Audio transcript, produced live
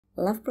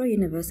Loughborough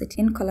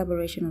University, in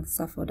collaboration with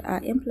Suffolk,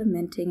 are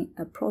implementing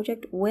a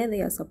project where they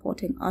are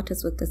supporting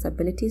artists with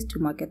disabilities to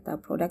market their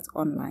products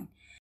online.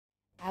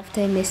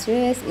 After a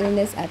mysterious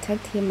illness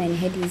attacked him and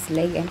had his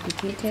leg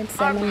amputated,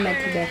 Simon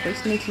Mathibe,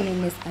 affectionately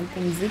known as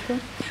Uncle Zico,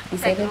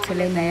 decided to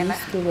learn a new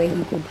skill where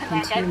he could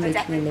continue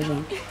making a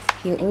living.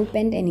 He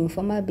opened an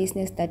informal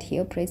business that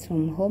he operates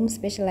from home,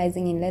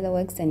 specializing in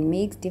leatherworks, and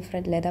makes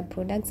different leather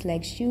products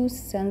like shoes,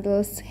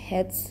 sandals,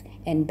 hats,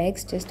 and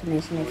bags, just to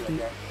mention a few.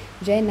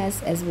 Join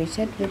us as we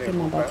chat with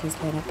him about his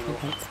leather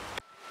products.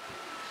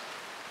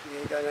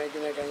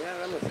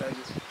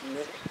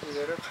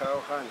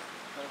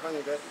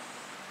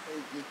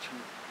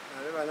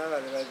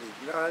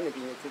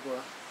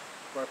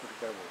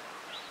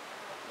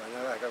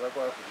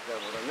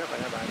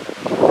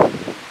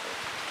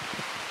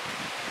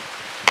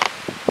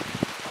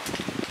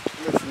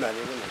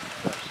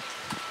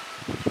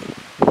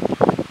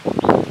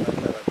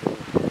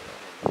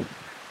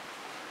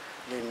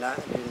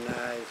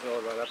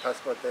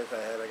 Passport I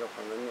had like a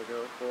permanent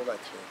go back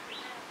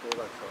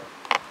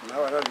now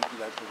I don't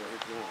like to go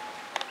home.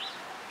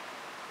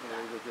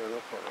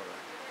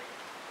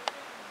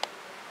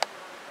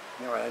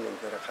 No, I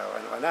didn't get a car,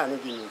 and I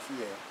didn't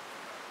see it.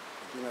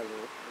 You know, and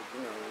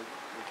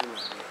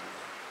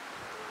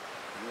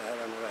I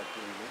don't know that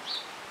thing.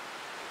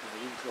 I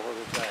need to hold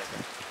it back.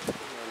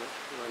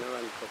 When I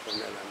went to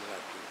Coconel, I'm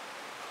lucky.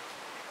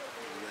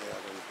 I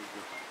don't think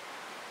it.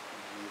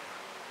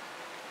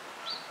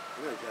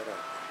 You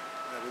know,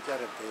 I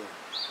got a thing.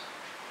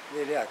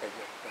 Really, I can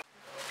get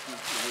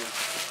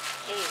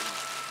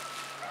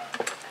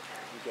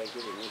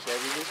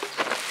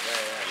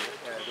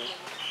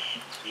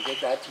you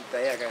get that to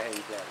pay a guy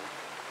in there.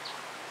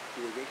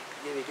 You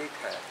get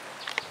cut.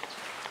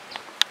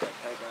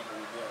 I got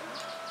him there.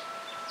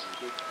 You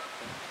get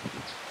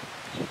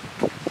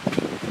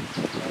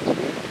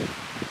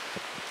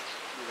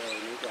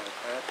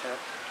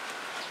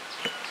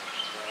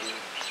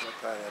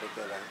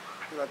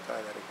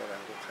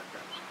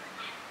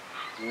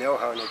know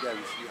how to get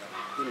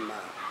in my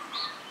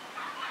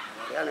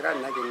I got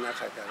nothing.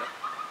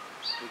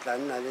 We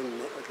can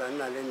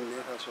not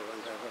never so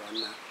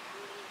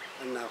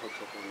and now for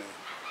me.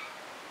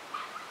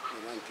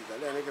 And I'm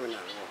given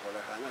for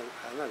a Hana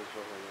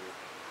for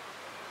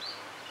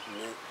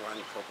make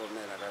one for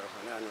me. I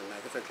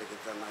guess I take it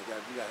from my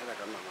job. I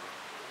like a mama.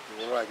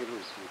 You are going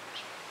to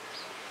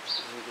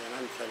and then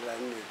I'm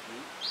telling you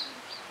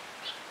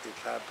the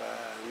Kappa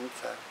and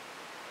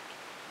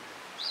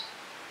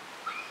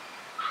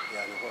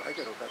yeah, no, I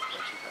get a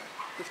passport.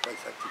 It's quite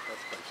active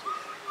passport.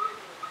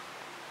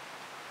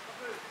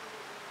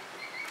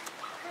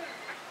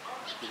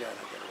 Yeah,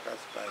 I get a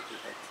passport.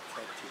 It's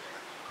active.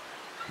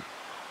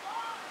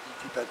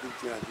 It's a big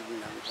deal.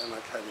 I'm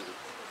not telling you.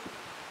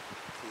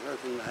 It's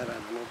not in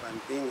Ireland.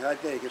 I'm being I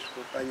take a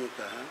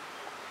scopanita.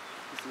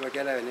 It's like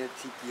a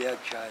TPA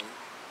child.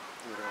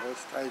 The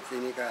host I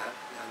think I have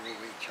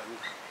a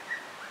chance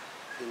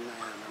in my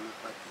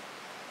party.